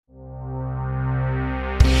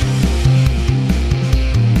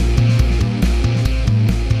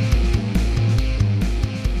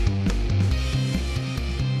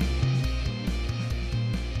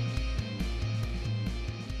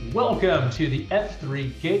Welcome to the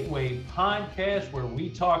F3 Gateway podcast, where we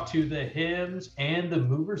talk to the hymns and the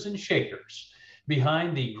movers and shakers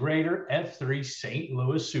behind the greater F3 St.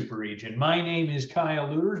 Louis super region. My name is Kyle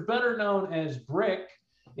Luters, better known as Brick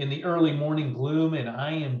in the early morning gloom, and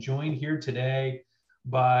I am joined here today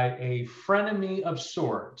by a frenemy of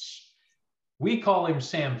sorts. We call him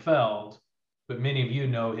Sam Feld, but many of you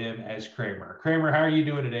know him as Kramer. Kramer, how are you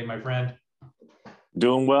doing today, my friend?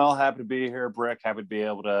 Doing well. Happy to be here, Brick. Happy to be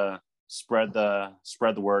able to spread the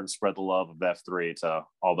word and spread the love of F3 to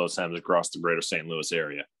all those hymns across the greater St. Louis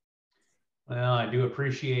area. Well, I do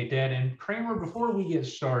appreciate that. And Kramer, before we get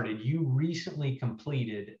started, you recently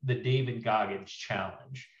completed the David Goggins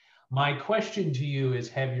Challenge. My question to you is,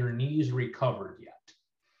 have your knees recovered yet?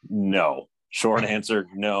 No. Short answer,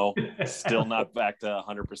 no. Still not back to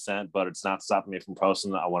 100%, but it's not stopping me from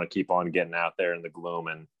posting. I want to keep on getting out there in the gloom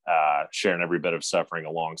and sharing every bit of suffering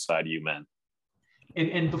alongside you men.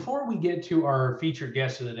 And before we get to our featured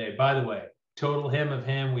guest of the day, by the way, total hymn of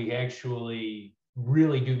him, we actually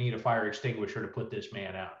really do need a fire extinguisher to put this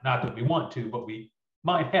man out. Not that we want to, but we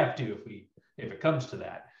might have to if it comes to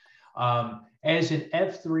that. As an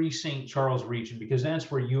F3 St. Charles region, because that's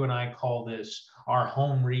where you and I call this our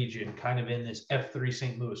home region, kind of in this F3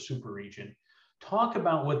 St. Louis super region. Talk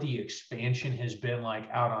about what the expansion has been like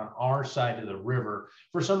out on our side of the river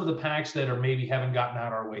for some of the packs that are maybe haven't gotten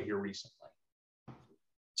out our way here recently.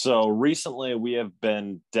 So recently we have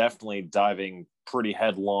been definitely diving pretty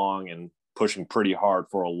headlong and pushing pretty hard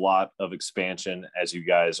for a lot of expansion, as you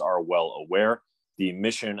guys are well aware. The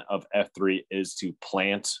mission of F3 is to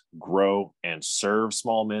plant, grow, and serve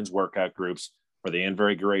small men's workout groups for the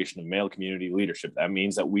invigoration of male community leadership. That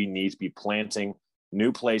means that we need to be planting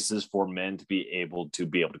new places for men to be able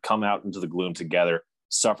to come out into the gloom together,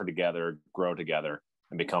 suffer together, grow together,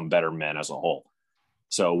 and become better men as a whole.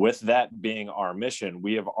 So with that being our mission,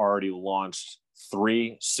 we have already launched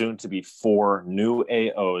 3, soon to be 4 new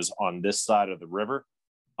AOs on this side of the river,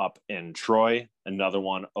 up in Troy, another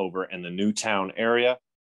one over in the Newtown area.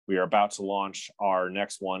 We are about to launch our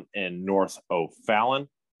next one in North O'Fallon.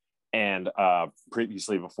 And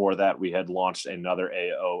previously before that, we had launched another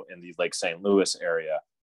AO in the Lake St. Louis area.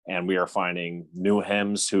 And we are finding new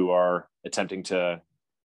hymns who are attempting to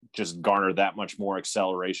just garner that much more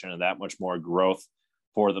acceleration and that much more growth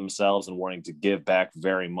for themselves and wanting to give back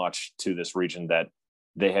very much to this region that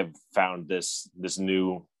they have found this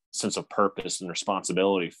new sense of purpose and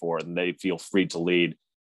responsibility for, and they feel free to lead,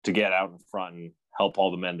 to get out in front and help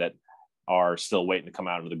all the men that are still waiting to come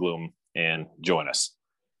out of the gloom and join us.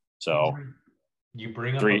 So you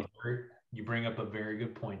bring up a very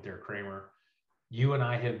good point there, Kramer. You and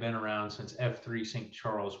I have been around since F3 St.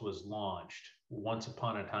 Charles was launched once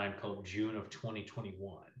upon a time called June of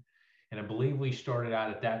 2021. And I believe we started out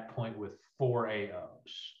at that point with 4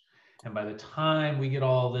 AOs. And by the time we get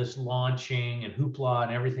all this launching and hoopla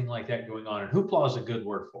and everything like that going on, and hoopla is a good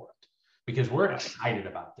word for it because we're excited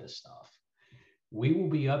about this stuff, we will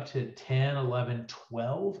be up to 10, 11,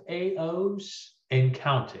 12 AOs and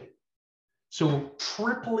counting. So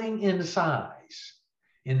tripling in size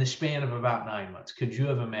in the span of about 9 months. Could you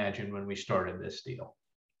have imagined when we started this deal?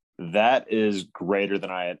 That is greater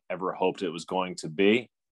than I had ever hoped it was going to be.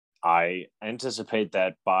 I anticipate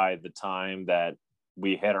that by the time that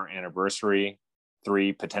we hit our anniversary,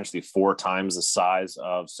 3, potentially 4 times the size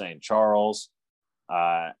of St. Charles,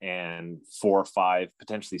 and 4 or 5,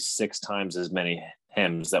 potentially 6 times as many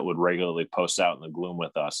hymns that would regularly post out in the gloom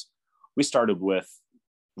with us. We started with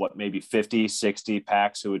maybe 50, 60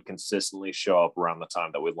 packs who would consistently show up around the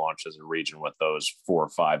time that we launched as a region with those 4 or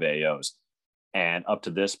 5 AOs. And up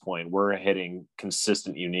to this point, we're hitting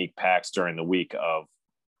consistent, unique packs during the week of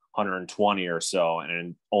 120 or so,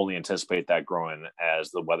 and only anticipate that growing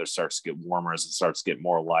as the weather starts to get warmer, as it starts to get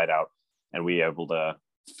more light out, and we able to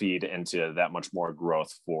feed into that much more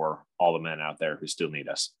growth for all the men out there who still need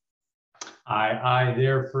us. I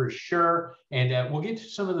there for sure. And we'll get to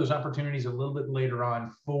some of those opportunities a little bit later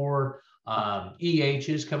on for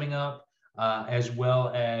EHs coming up, as well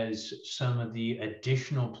as some of the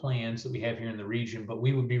additional plans that we have here in the region. But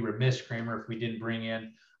we would be remiss, Kramer, if we didn't bring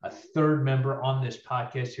in a third member on this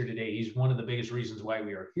podcast here today. He's one of the biggest reasons why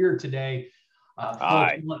we are here today.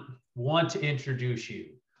 I want to introduce you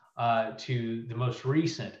to the most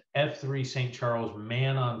recent F3 St. Charles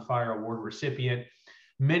Man on Fire Award recipient.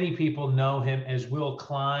 Many people know him as Will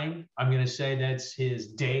Klien. I'm going to say that's his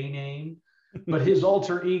day name, but his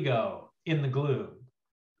alter ego in the gloom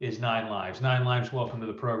is 9 Lives. 9 Lives, welcome to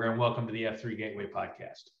the program. Welcome to the F3 Gateway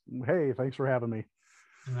podcast. Hey, thanks for having me.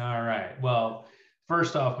 All right. Well,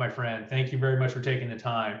 first off, my friend, thank you very much for taking the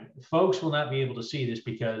time. Folks will not be able to see this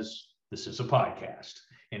because this is a podcast.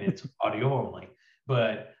 and it's audio only.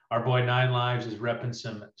 But our boy Nine Lives is repping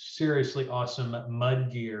some seriously awesome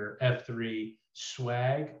Mud Gear F3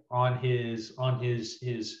 swag on his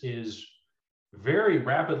very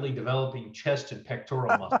rapidly developing chest and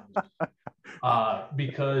pectoral muscles.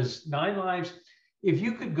 Because Nine Lives, if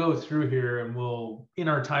you could go through here, and we'll, in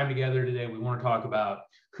our time together today, we want to talk about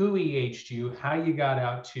who EH'd you, how you got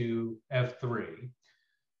out to F3,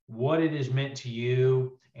 what it has meant to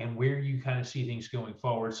you, and where you kind of see things going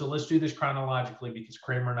forward. So let's do this chronologically, because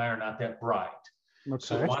Kramer and I are not that bright. Okay.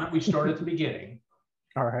 So why don't we start at the beginning?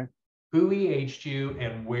 All right. Who EH'd you,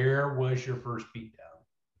 and where was your first beatdown?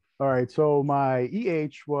 All right. So my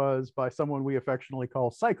EH was by someone we affectionately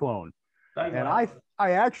call Cyclone. And I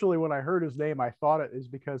actually, when I heard his name, I thought it is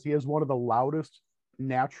because he has one of the loudest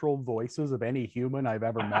natural voices of any human I've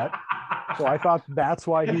ever met. So I thought that's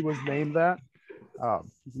why he was named that.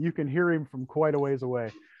 You can hear him from quite a ways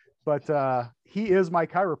away, but he is my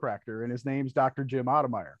chiropractor, and his name's Dr. Jim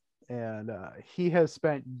Ottemeyer. And he has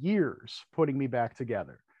spent years putting me back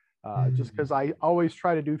together, just because I always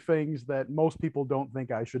try to do things that most people don't think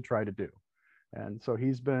I should try to do. And so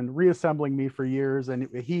he's been reassembling me for years, and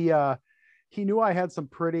he knew I had some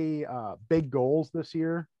pretty big goals this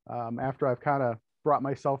year, after I've kind of brought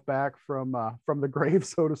myself back from the grave,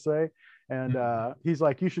 so to say. And he's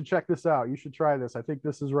like, you should check this out. You should try this. I think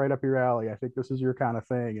this is right up your alley. I think this is your kind of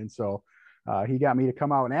thing. And so he got me to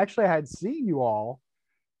come out. And actually, I had seen you all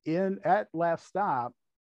at Last Stop,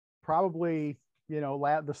 probably,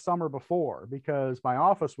 the summer before, because my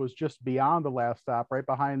office was just beyond the Last Stop, right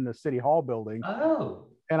behind the City Hall building. Oh.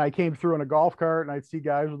 And I came through in a golf cart, and I'd see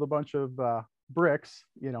guys with a bunch of bricks.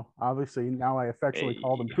 Obviously now I affectionately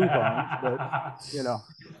call them coupons, but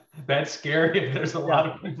that's scary if there's a lot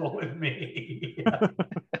of people with me.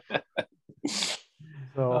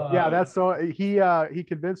 So that's so he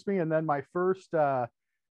convinced me. And then my first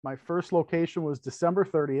location was December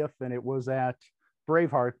 30th, and it was at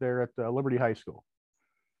Braveheart there at Liberty High School.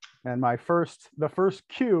 And the first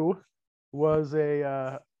cue was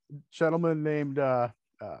a gentleman named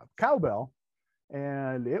Cowbell,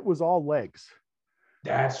 and it was all legs.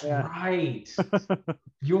 That's right.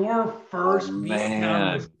 Your first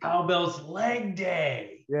beatdown was Cowbell's leg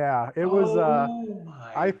day. Yeah, it was.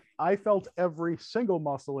 I felt every single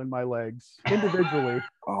muscle in my legs individually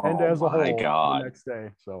and as a whole the next day.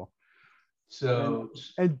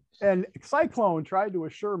 And Cyclone tried to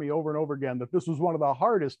assure me over and over again that this was one of the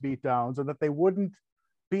hardest beatdowns, and that they wouldn't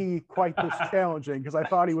be quite this challenging, because I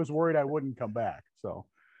thought he was worried I wouldn't come back. So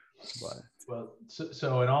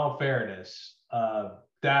in all fairness,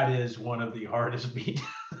 that is one of the hardest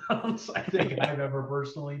beatdowns I think I've ever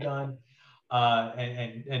personally done.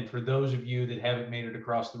 And for those of you that haven't made it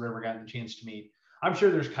across the river, gotten a chance to meet, I'm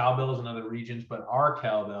sure there's cowbells in other regions, but our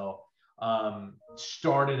cowbell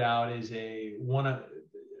started out as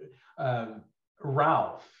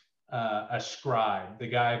Ralph, a scribe, the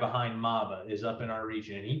guy behind MABA, is up in our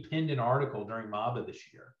region, and he penned an article during MABA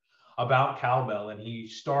this year about cowbell. And he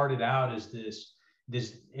started out as this,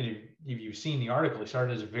 if you've seen the article, he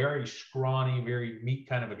started as a very scrawny, very meat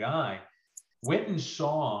kind of a guy, went and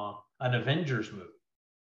saw an Avengers movie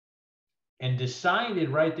and decided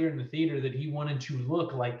right there in the theater that he wanted to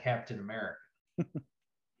look like Captain America.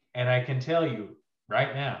 And I can tell you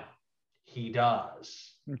right now, he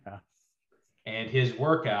does. Yeah. And his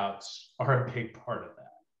workouts are a big part of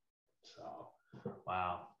that. So,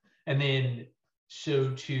 wow. And then,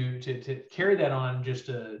 so to carry that on just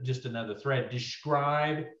another thread,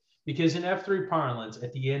 describe, because in F3 parlance,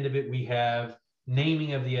 at the end of it, we have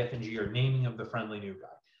naming of the F&G, or naming of the friendly new guy.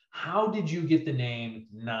 How did you get the name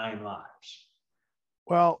Nine Lives?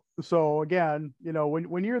 Well, so again,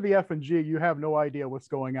 when you're the F&G, you have no idea what's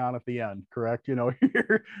going on at the end, correct? You're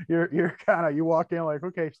kind of, you walk in like,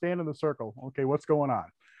 okay, stand in the circle. Okay, what's going on?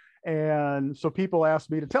 And so people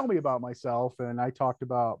asked me to tell me about myself, and I talked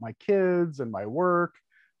about my kids and my work,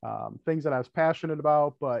 things that I was passionate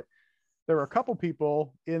about. But there were a couple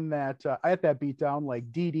people in that at that beatdown,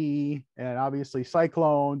 like Dee Dee and obviously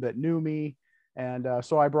Cyclone, that knew me. And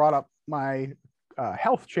so I brought up my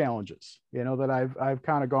health challenges, that I've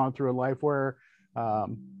kind of gone through in life, where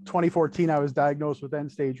 2014, I was diagnosed with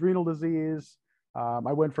end-stage renal disease.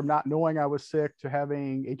 I went from not knowing I was sick to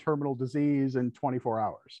having a terminal disease in 24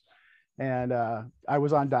 hours. And I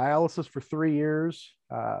was on dialysis for 3 years,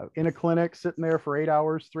 in a clinic, sitting there for 8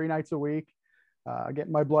 hours, 3 nights a week,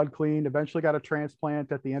 getting my blood cleaned. Eventually got a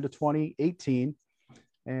transplant at the end of 2018.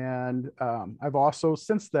 And I've also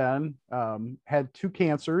since then had 2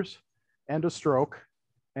 cancers and a stroke,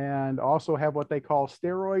 and also have what they call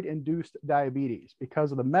steroid-induced diabetes.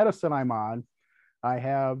 Because of the medicine I'm on, I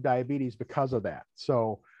have diabetes because of that.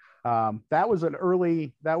 So that was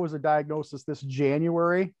a diagnosis this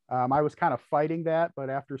January. I was kind of fighting that, but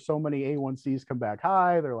after so many A1Cs come back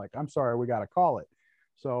high, they're like, I'm sorry, we got to call it.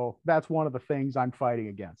 So that's one of the things I'm fighting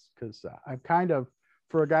against, because I'm kind of,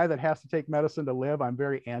 for a guy that has to take medicine to live, I'm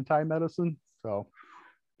very anti-medicine. So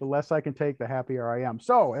the less I can take, the happier I am.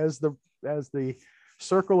 So as the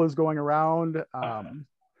circle is going around,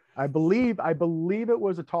 I believe it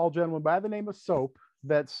was a tall gentleman by the name of Soap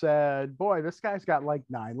that said, boy, this guy's got like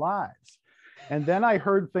 9 lives. And then I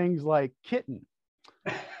heard things like kitten.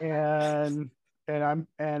 And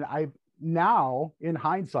I now, in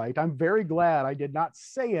hindsight, I'm very glad I did not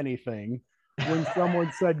say anything when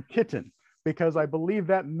someone said kitten, because I believe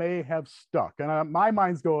that may have stuck. And my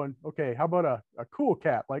mind's going, okay, how about a cool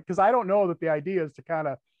cat? Like, because I don't know that the idea is to kind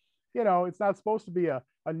of, it's not supposed to be a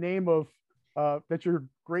name of that you're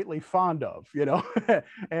greatly fond of,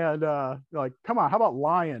 and like, come on, how about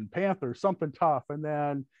lion, panther, something tough? And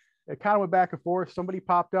then it kind of went back and forth. Somebody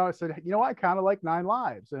popped out and said, I kind of like 9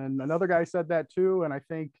 lives. And another guy said that too. And I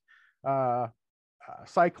think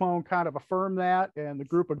Cyclone kind of affirmed that, and the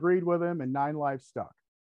group agreed with him, and 9 lives stuck.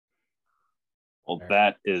 Well,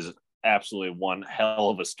 that is absolutely one hell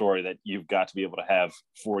of a story that you've got to be able to have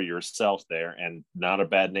for yourself there, and not a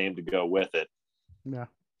bad name to go with it. Yeah.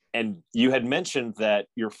 And you had mentioned that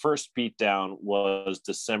your first beatdown was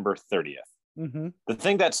December 30th. Mm-hmm. The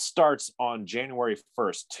thing that starts on January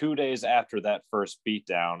 1st, 2 days after that first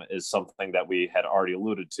beatdown, is something that we had already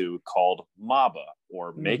alluded to called MABA,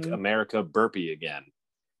 or Make America Burpee Again.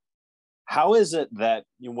 How is it that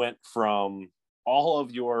you went from all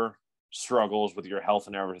of your struggles with your health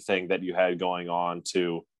and everything that you had going on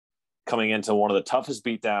to coming into one of the toughest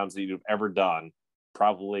beatdowns that you've ever done,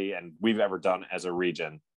 probably, and we've ever done as a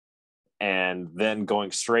region, and then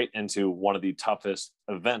going straight into one of the toughest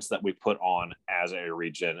events that we put on as a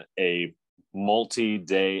region, a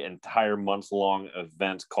multi-day, entire month-long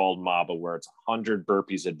event called MABA, where it's 100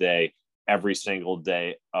 burpees a day, every single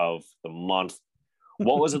day of the month.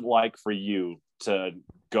 What was it like for you to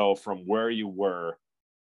go from where you were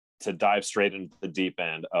to dive straight into the deep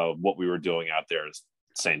end of what we were doing out there at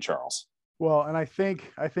St. Charles? Well, and I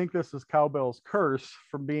think this is Cowbell's curse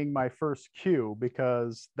from being my first cue,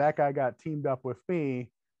 because that guy got teamed up with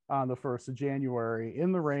me on the 1st of January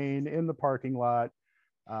in the rain, in the parking lot,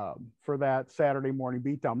 for that Saturday morning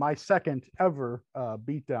beatdown, my second ever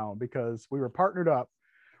beatdown, because we were partnered up.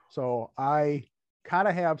 So I kind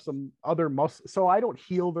of have some other muscle, so I don't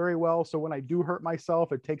heal very well. So when I do hurt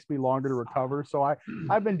myself, it takes me longer to recover. So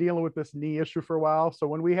I've been dealing with this knee issue for a while. So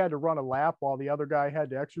when we had to run a lap while the other guy had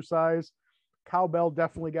to exercise, Cowbell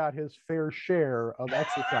definitely got his fair share of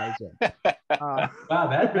exercising. Wow,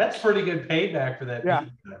 that's pretty good payback for that. Yeah,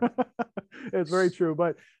 it's very true.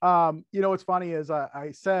 But what's funny is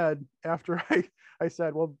I said, after I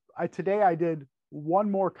said, well, today I did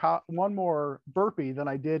one more burpee than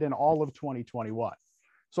I did in all of 2021.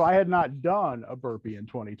 So I had not done a burpee in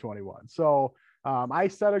 2021. So I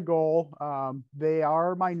set a goal. They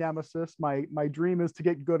are my nemesis. My dream is to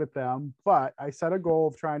get good at them, but I set a goal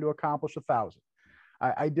of trying to accomplish 1,000.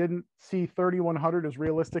 I didn't see 3,100 as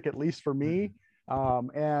realistic, at least for me.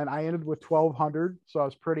 And I ended with 1,200. So I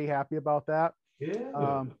was pretty happy about that.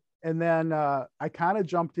 Yeah. And then I kind of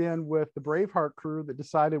jumped in with the Braveheart crew that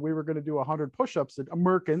decided we were going to do 100 push-ups,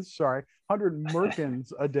 100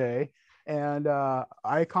 Merkins a day. And I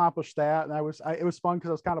accomplished that. And it was fun because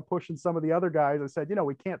I was kind of pushing some of the other guys. I said,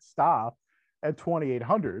 we can't stop at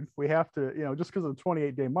 2,800. We have to, just because of the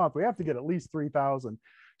 28-day month, we have to get at least 3,000.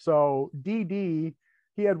 So DD,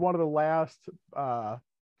 he had one of the last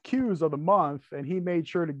cues of the month, and he made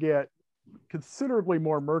sure to get considerably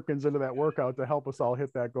more Merkins into that workout to help us all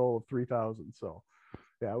hit that goal of 3,000. So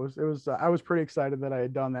yeah, I was pretty excited that I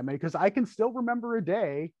had done that many, because I can still remember a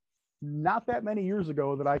day not that many years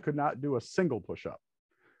ago that I could not do a single push-up.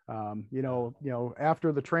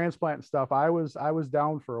 After the transplant and stuff, I was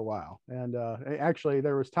down for a while. And actually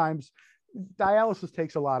there was times, dialysis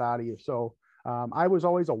takes a lot out of you. So I was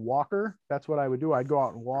always a walker. That's what I would do. I'd go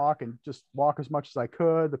out and walk as much as I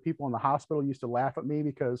could. The people in the hospital used to laugh at me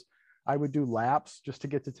because I would do laps just to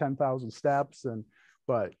get to 10,000 steps,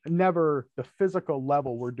 but never the physical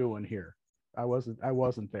level we're doing here. I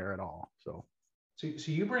wasn't there at all. So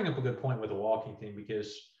you bring up a good point with the walking thing,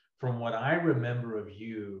 because from what I remember of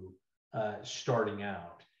you starting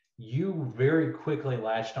out, you very quickly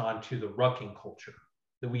latched on to the rucking culture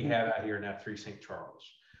that we have out here in F3 St. Charles,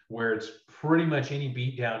 where it's pretty much any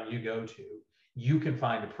beatdown you go to, you can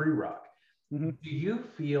find a pre-ruck. Do you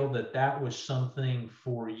feel that was something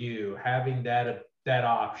for you, having that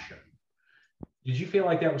option, Did you feel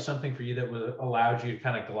like that was something for you that allowed you to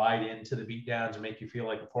kind of glide into the beat downs and make you feel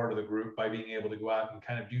like a part of the group by being able to go out and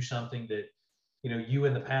kind of do something that, you know, you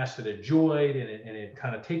in the past had enjoyed and it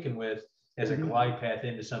kind of taken with as a glide path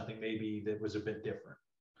into something maybe that was a bit different?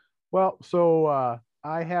 Well, so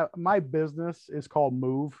I have, my business is called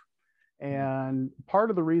Move. And part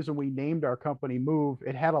of the reason we named our company Move,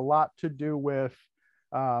 it had a lot to do with,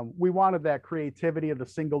 we wanted that creativity of the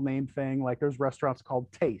single name thing. Like there's restaurants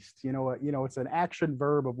called Taste, you know, it's an action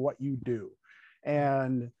verb of what you do.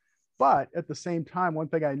 But at the same time, one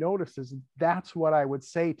thing I noticed is that's what I would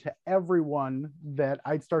say to everyone that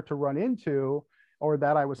I'd start to run into or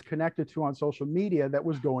that I was connected to on social media that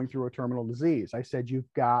was going through a terminal disease. I said,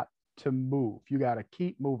 you've got to move. You got to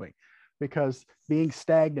keep moving, because being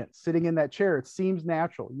stagnant, sitting in that chair, it seems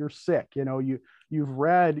natural. You're sick. You know,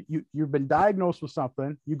 you've been diagnosed with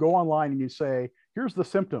something. You go online and you say, here's the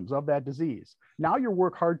symptoms of that disease. Now you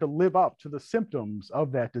work hard to live up to the symptoms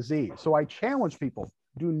of that disease. So I challenge people,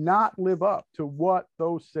 do not live up to what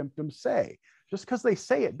those symptoms say. Just because they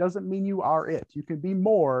say it doesn't mean you are it. You can be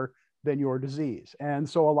more than your disease. And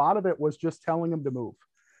so a lot of it was just telling them to move,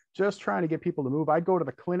 just trying to get people to move. I'd go to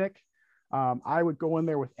the clinic. I would go in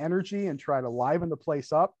there with energy and try to liven the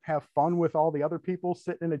place up, have fun with all the other people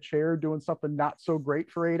sitting in a chair doing something not so great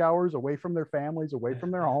for 8 hours, away from their families, away from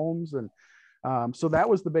their homes. And so that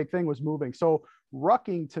was the big thing, was moving. So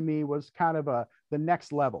rucking to me was kind of the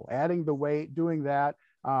next level, adding the weight, doing that.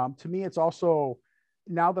 To me, it's also,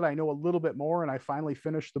 now that I know a little bit more and I finally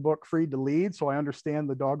finished the book Freed to Lead, so I understand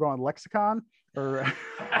the doggone lexicon. Or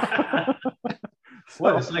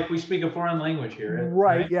well, it's like we speak a foreign language here.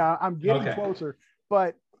 Right. Yeah, I'm getting closer.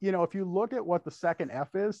 But, you know, if you look at what the second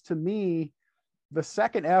F is, to me, the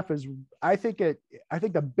second F is, I think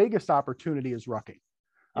the biggest opportunity is rucking.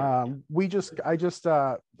 I just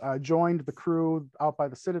joined the crew out by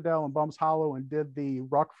the Citadel in Bums Hollow and did the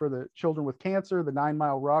ruck for the children with cancer, the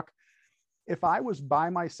 9-mile ruck. If I was by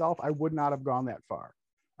myself, I would not have gone that far.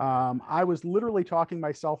 I was literally talking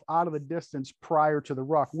myself out of the distance prior to the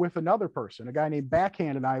ruck with another person, a guy named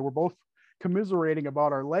Backhand, and I were both commiserating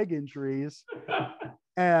about our leg injuries.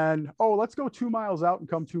 And, let's go 2 miles out and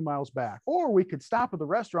come 2 miles back. Or we could stop at the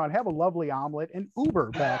restaurant, have a lovely omelet, and Uber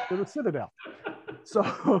back to the Citadel.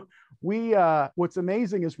 So what's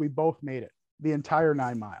amazing is we both made it the entire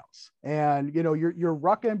 9 miles. And, you know, you're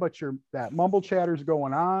rucking, but that mumble chatter's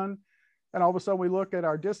going on. And all of a sudden we look at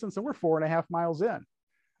our distance and we're 4.5 miles in.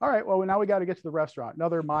 All right, well, now we got to get to the restaurant,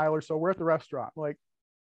 another mile or so. We're at the restaurant. Like,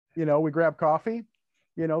 you know, we grab coffee,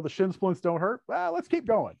 you know, the shin splints don't hurt. Well, let's keep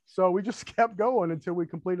going. So we just kept going until we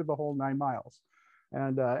completed the whole 9 miles.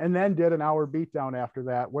 And then did an hour beatdown after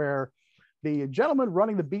that, where the gentleman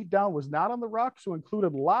running the beatdown was not on the ruck, so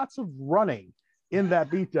included lots of running in that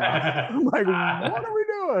beatdown. I'm like, what are we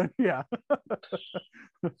doing? Yeah.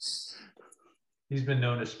 He's been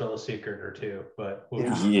known to spell a secret or two, but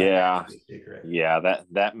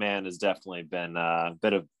that man has definitely been a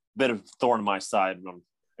bit of thorn in my side on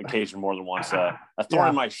occasion more than once. A thorn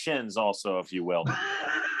in my shins also, if you will.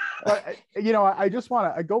 You know, I just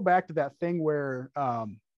want to go back to that thing where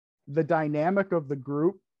the dynamic of the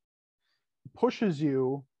group pushes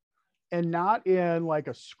you, and not in like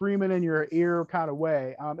a screaming in your ear kind of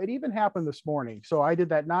way. It even happened this morning. So I did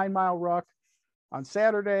that 9-mile ruck on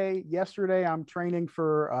Saturday. Yesterday, I'm training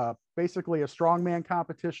for basically a strongman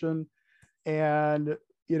competition. And,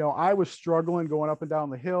 you know, I was struggling going up and down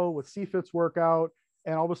the hill with CFIT's workout.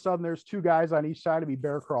 And all of a sudden there's 2 guys on each side of me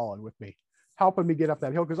bear crawling with me, helping me get up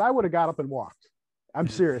that hill. Cause I would have got up and walked. I'm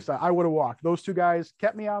serious. I would have walked. Those 2 guys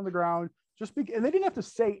kept me on the ground and they didn't have to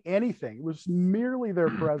say anything. It was merely their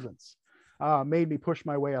presence made me push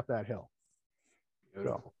my way up that hill.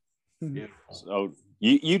 Beautiful. So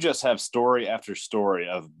you just have story after story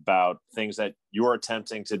about things that you're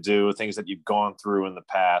attempting to do, things that you've gone through in the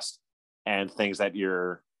past, and things that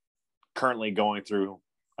you're currently going through,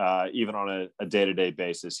 even on a day-to-day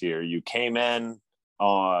basis here. You came in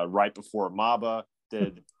right before MABA,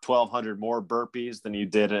 did 1,200 more burpees than you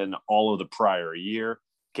did in all of the prior year,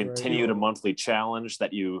 continued a monthly challenge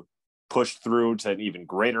that you pushed through to an even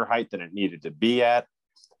greater height than it needed to be at,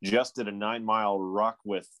 just did a 9-mile ruck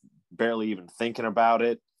with barely even thinking about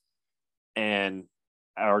it, and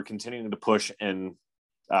are continuing to push in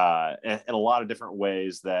a lot of different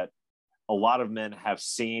ways that a lot of men have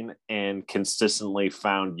seen and consistently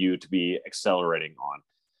found you to be accelerating on.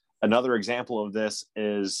 Another example of this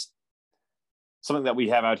is something that we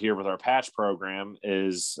have out here with our patch program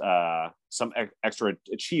is some extra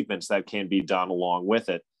achievements that can be done along with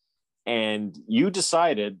it. And you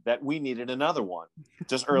decided that we needed another one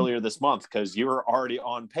just earlier this month because you were already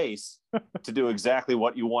on pace to do exactly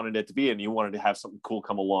what you wanted it to be. And you wanted to have something cool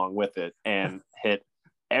come along with it and hit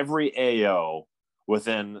every AO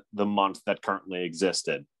within the month that currently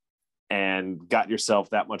existed and got yourself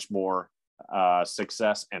that much more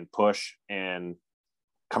success and push and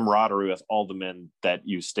camaraderie with all the men that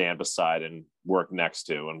you stand beside and work next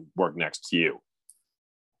to you.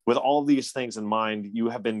 With all these things in mind, you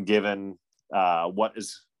have been given what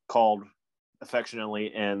is called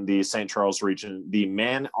affectionately in the St. Charles region, the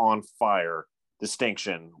Man on Fire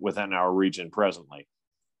distinction within our region presently.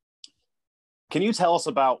 Can you tell us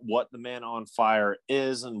about what the Man on Fire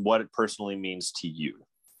is and what it personally means to you?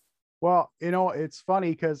 Well, it's funny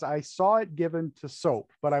because I saw it given to Soap,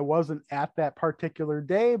 but I wasn't at that particular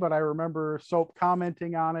day, but I remember Soap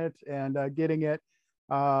commenting on it and getting it.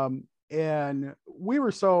 And we were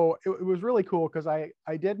it was really cool because I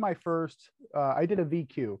did my first, I did a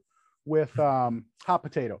VQ with Hot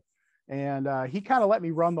Potato. And he kind of let me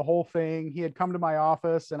run the whole thing. He had come to my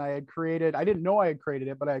office and I didn't know I had created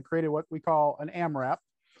it, but I had created what we call an AMRAP.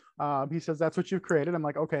 He says, that's what you've created. I'm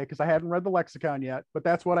like, okay, because I hadn't read the lexicon yet, but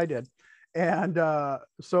that's what I did. And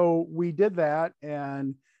so we did that.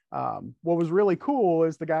 And what was really cool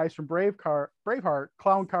is the guys from Braveheart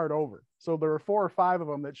clown card over. So there were 4 or 5 of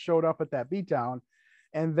them that showed up at that beatdown.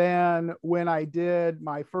 And then when I did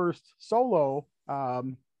my first solo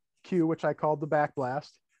cue, which I called the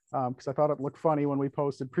Backblast, because I thought it looked funny when we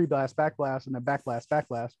posted pre-blast, backblast, and then backblast,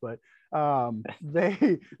 backblast. But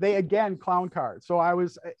they again clown card. So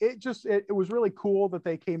it was really cool that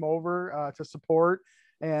they came over to support,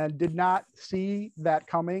 and did not see that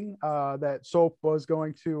coming, that Soap was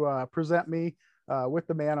going to present me with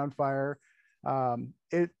the Man on Fire.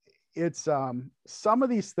 It's some of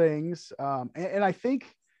these things, and I think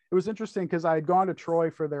it was interesting because I had gone to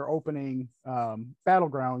Troy for their opening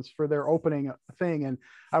Battlegrounds for their opening thing, and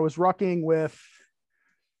I was rucking with,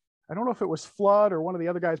 I don't know if it was Flood or one of the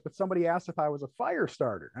other guys, but somebody asked if I was a fire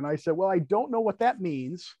starter, and I said, well, I don't know what that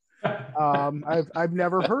means. I've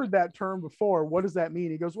never heard that term before. What does that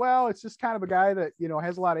mean? He goes, well, it's just kind of a guy that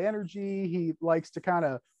has a lot of energy. He likes to kind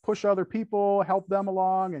of push other people, help them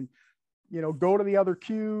along, and go to the other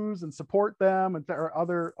queues and support them and or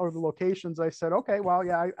other locations. I said, okay, well,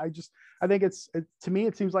 yeah, I think to me,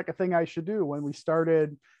 it seems like a thing I should do. When we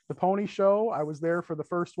started the pony show, I was there for the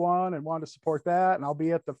first one and wanted to support that. And I'll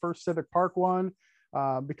be at the first Civic Park one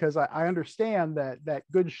because I understand that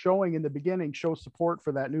good showing in the beginning shows support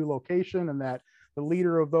for that new location, and that the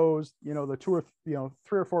leader of those, the 2 or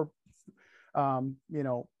 3 or 4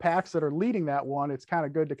 packs that are leading that one, it's kind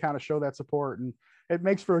of good to kind of show that support, and it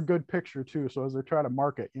makes for a good picture too. So as they're trying to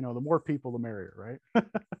market, the more people, the merrier, right?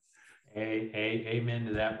 Amen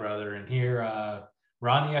to that, brother. And here, we're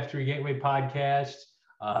on the F3 Gateway podcast.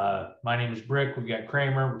 My name is Brick. We've got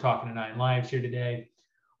Kramer. We're talking to 9 Lives here today.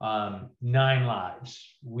 9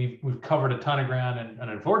 lives. We've covered a ton of ground, and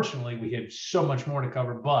unfortunately, we have so much more to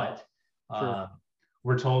cover. But Sure.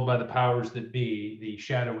 We're told by the powers that be, the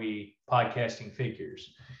shadowy podcasting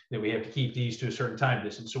figures, that we have to keep these to a certain time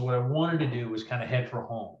distance. So what I wanted to do was kind of head for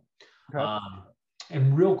home. Okay.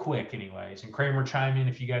 And real quick, anyways, and Kramer, chime in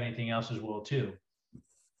if you got anything else as well too.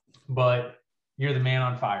 But you're the Man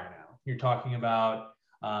on Fire now. You're talking about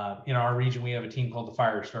in our region, we have a team called the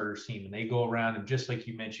Fire Starters team, and they go around and, just like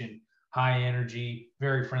you mentioned, high energy,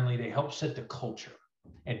 very friendly. They help set the culture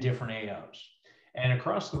at different AOs and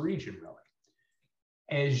across the region, really.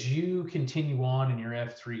 As you continue on in your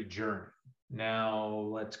F3 journey, now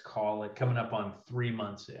let's call it coming up on 3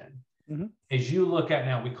 months in. Mm-hmm. As you look at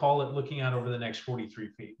now, we call it looking out over the next 43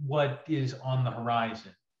 feet. What is on the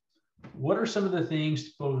horizon? What are some of the things,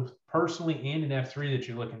 both personally and in F3, that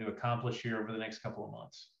you're looking to accomplish here over the next couple of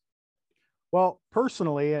months? Well,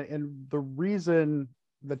 personally, and the reason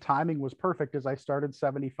the timing was perfect is I started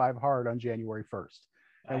 75 Hard on January 1st. Nice.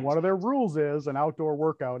 And one of their rules is an outdoor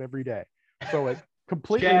workout every day. So it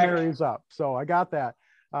completely marries up. So I got that.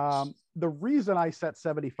 The reason I set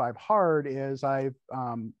 75 Hard is I've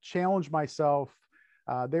challenged myself.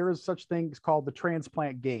 There is such things called the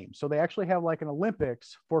transplant game. So they actually have like an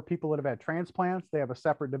Olympics for people that have had transplants. They have a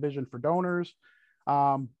separate division for donors.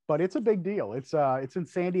 But it's a big deal. It's in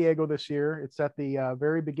San Diego this year. It's at the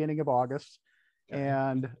very beginning of August. Okay.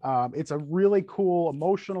 And it's a really cool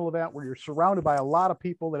emotional event where you're surrounded by a lot of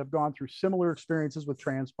people that have gone through similar experiences with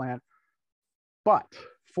transplant. But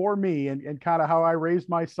for me, and kind of how I raised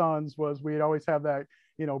my sons, was we'd always have that,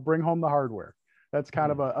 bring home the hardware. That's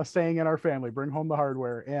kind of a saying in our family, bring home the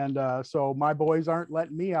hardware. And so my boys aren't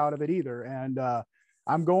letting me out of it either. And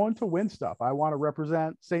I'm going to win stuff. I want to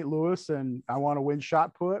represent St. Louis, and I want to win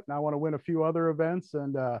shot put, and I want to win a few other events.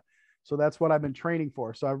 And so that's what I've been training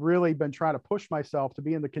for. So I've really been trying to push myself to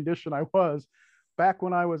be in the condition I was back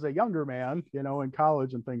when I was a younger man, you know, in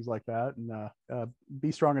college and things like that, and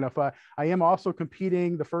be strong enough. I am also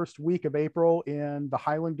competing the first week of April in the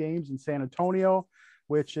Highland Games in San Antonio,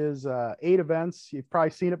 which is 8 events. You've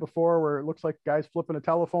probably seen it before, where it looks like guys flipping a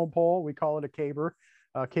telephone pole. We call it a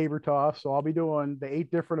caber toss. So I'll be doing the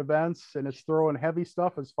 8 different events, and it's throwing heavy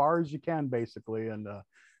stuff as far as you can, basically. And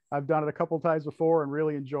I've done it a couple of times before and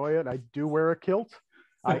really enjoy it. I do wear a kilt.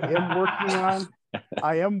 I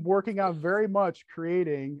am working on very much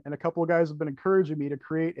creating, and a couple of guys have been encouraging me to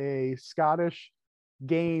create a Scottish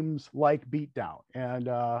games like beatdown. And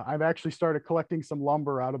I've actually started collecting some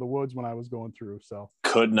lumber out of the woods when I was going through. So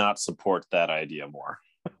could not support that idea more.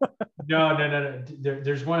 No.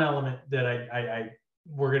 There's one element that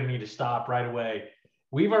we're going to need to stop right away.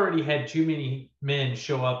 We've already had too many men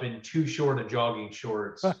show up in too short of jogging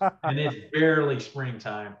shorts, and it's barely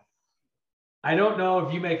springtime. I don't know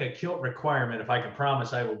if you make a kilt requirement, if I can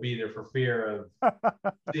promise I will be there, for fear of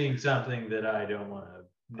seeing something that I don't want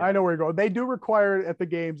to. I know where you're going. They do require at the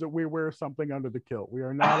games that we wear something under the kilt. We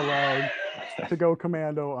are not allowed to go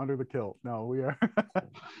commando under the kilt. No, we are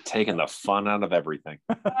taking the fun out of everything.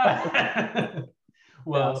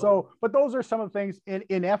 Well, but those are some of the things in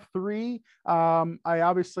F3.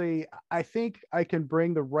 I think I can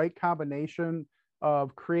bring the right combination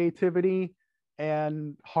of creativity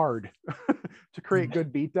and hard to create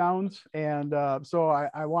good beatdowns. And so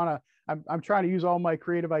I'm trying to use all my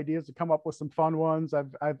creative ideas to come up with some fun ones.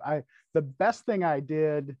 The best thing I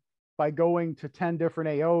did by going to 10 different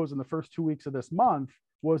AOs in the first 2 weeks of this month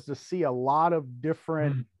was to see a lot of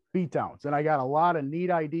different beatdowns. And I got a lot of neat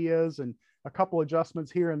ideas and a couple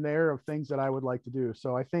adjustments here and there of things that I would like to do.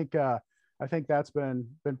 So I think that's been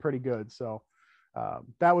pretty good. So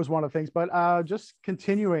that was one of the things, but just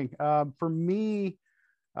continuing for me,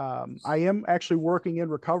 I am actually working in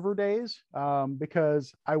recover days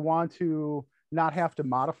because I want to not have to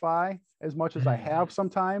modify as much as I have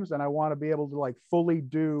sometimes. And I want to be able to like fully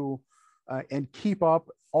do and keep up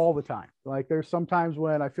all the time. Like there's sometimes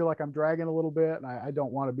when I feel like I'm dragging a little bit, and I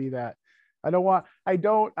don't want to be that. I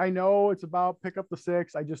know it's about pick up the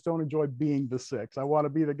 6. I just don't enjoy being the 6. I want to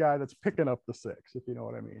be the guy that's picking up the 6, if you know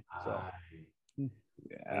what I mean. So.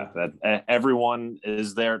 Yeah, that everyone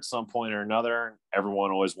is there at some point or another. Everyone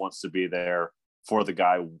always wants to be there for the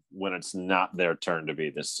guy when it's not their turn to be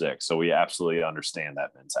the 6. So we absolutely understand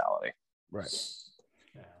that mentality. Right.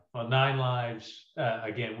 Yeah. Well, 9 lives.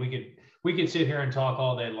 Again, we could sit here and talk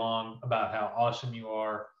all day long about how awesome you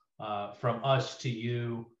are. From us to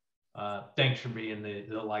you, thanks for being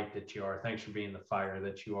the light that you are. Thanks for being the fire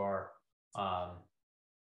that you are.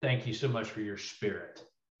 Thank you so much for your spirit.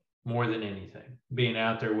 More than anything, being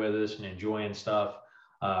out there with us and enjoying stuff.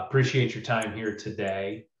 Appreciate your time here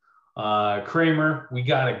today. Kramer, we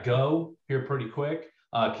got to go here pretty quick.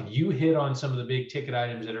 Could you hit on some of the big ticket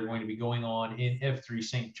items that are going to be going on in F3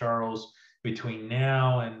 St. Charles between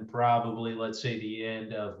now and probably, let's say, the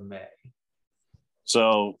end of May?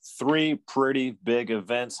 So 3 pretty big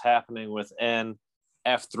events happening within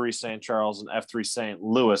F3 St. Charles and F3 St.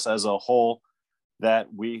 Louis as a whole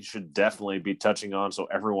that we should definitely be touching on so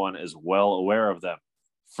everyone is well aware of them.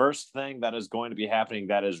 First thing that is going to be happening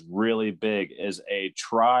that is really big is a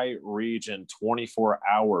tri-region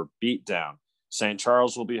 24-hour beatdown. St.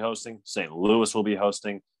 Charles will be hosting, St. Louis will be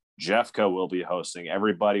hosting, Jeffco will be hosting.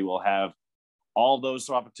 Everybody will have all those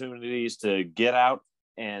opportunities to get out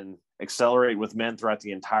and accelerate with men throughout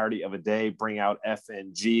the entirety of a day, bring out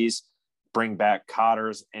FNGs, bring back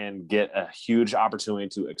cotters, and get a huge opportunity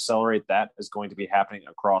to accelerate. That is going to be happening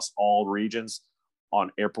across all regions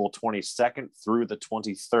on April 22nd through the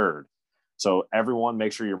 23rd. So everyone,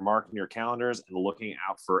 make sure you're marking your calendars and looking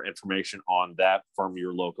out for information on that from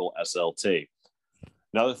your local SLT.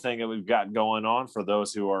 Another thing that we've got going on for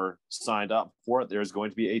those who are signed up for it, there's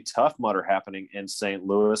going to be a Tough Mudder happening in St.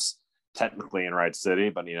 Louis, technically in Wright City,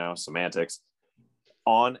 but semantics,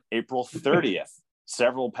 on April 30th.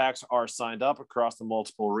 Several packs are signed up across the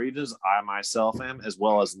multiple regions. I myself am, as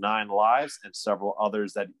well as 9 lives and several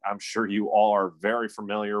others that I'm sure you all are very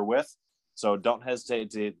familiar with. So don't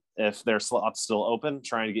hesitate to, if their slot's still open,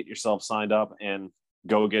 trying to get yourself signed up and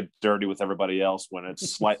go get dirty with everybody else when it's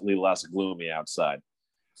slightly less gloomy outside.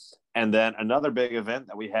 And then another big event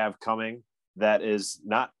that we have coming that is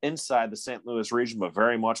not inside the St. Louis region, but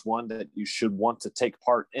very much one that you should want to take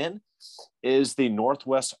part in, is the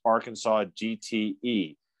Northwest Arkansas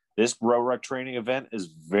GTE. This Grow Ruck training event is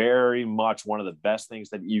very much one of the best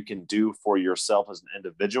things that you can do for yourself as an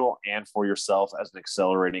individual and for yourself as an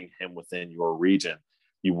accelerating him within your region.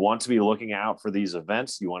 You want to be looking out for these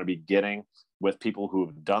events. You want to be getting with people who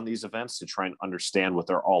have done these events to try and understand what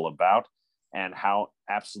they're all about and how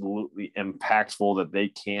absolutely impactful that they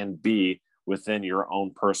can be within your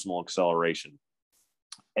own personal acceleration.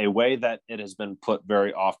 A way that it has been put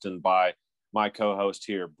very often by my co-host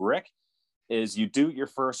here, Brick, is you do your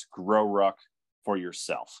first Grow Ruck for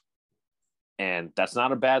yourself. And that's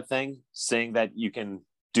not a bad thing, saying that you can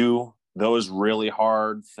do those really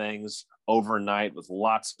hard things overnight with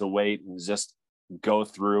lots of weight and just go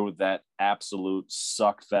through that absolute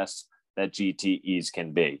suck fest that GTEs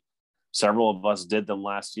can be. Several of us did them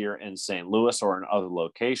last year in St. Louis or in other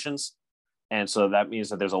locations. And so that means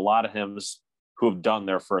that there's a lot of hymns who have done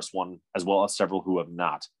their first one, as well as several who have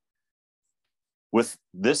not. With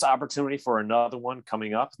this opportunity for another one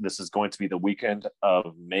coming up, this is going to be the weekend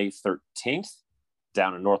of May 13th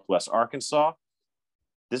down in Northwest Arkansas.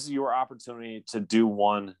 This is your opportunity to do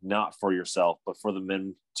one not for yourself, but for the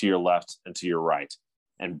men to your left and to your right,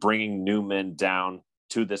 and bringing new men down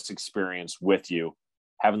to this experience with you,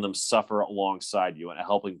 having them suffer alongside you and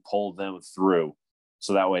helping pull them through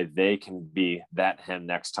so that way they can be that him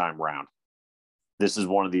next time round. This is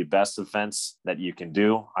one of the best events that you can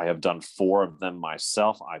do. I have done 4 of them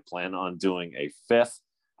myself. I plan on doing a 5th.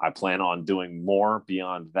 I plan on doing more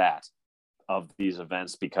beyond that of these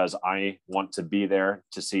events because I want to be there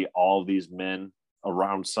to see all these men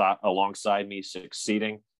alongside me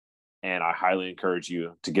succeeding. And I highly encourage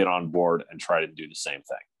you to get on board and try to do the same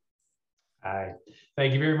thing. All right.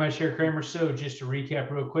 Thank you very much, Sheriff Kramer. So just to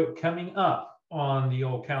recap real quick, coming up on the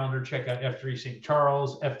old calendar, check out F3 St.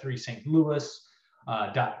 Charles, F3 St. Louis,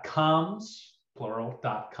 .coms, plural,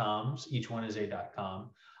 .coms. Each one is a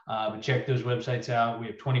 .com. But check those websites out. We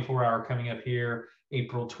have 24-hour coming up here,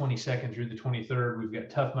 April 22nd through the 23rd. We've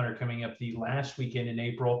got Tough Mudder coming up the last weekend in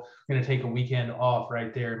April. We're going to take a weekend off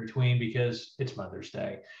right there in between because it's Mother's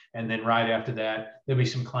Day. And then right after that, there'll be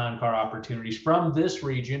some clown car opportunities from this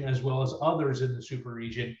region as well as others in the super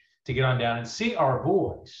region to get on down and see our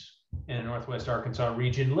boys in the Northwest Arkansas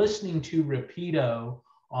region. Listening to Rapido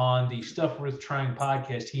on the Stuff Worth Trying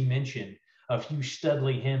podcast, he mentioned a few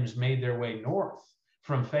Studley hymns made their way north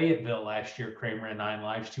from Fayetteville last year, Kramer and Nine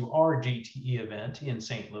Lives, to our GTE event in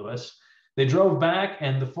St. Louis. They drove back,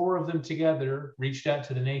 and the 4 of them together reached out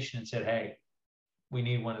to the nation and said, hey, we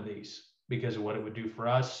need one of these because of what it would do for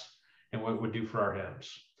us and what it would do for our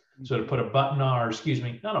hymns. So to put a button on, or excuse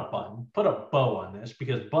me, not a button, put a bow on this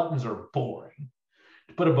because buttons are boring.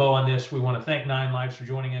 To put a bow on this, we want to thank Nine Lives for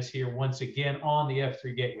joining us here once again on the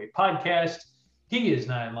F3 Gateway podcast. He is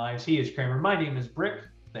Nine Lives. He is Kramer. My name is Brick.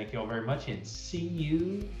 Thank you all very much and see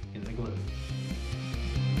you in the glue.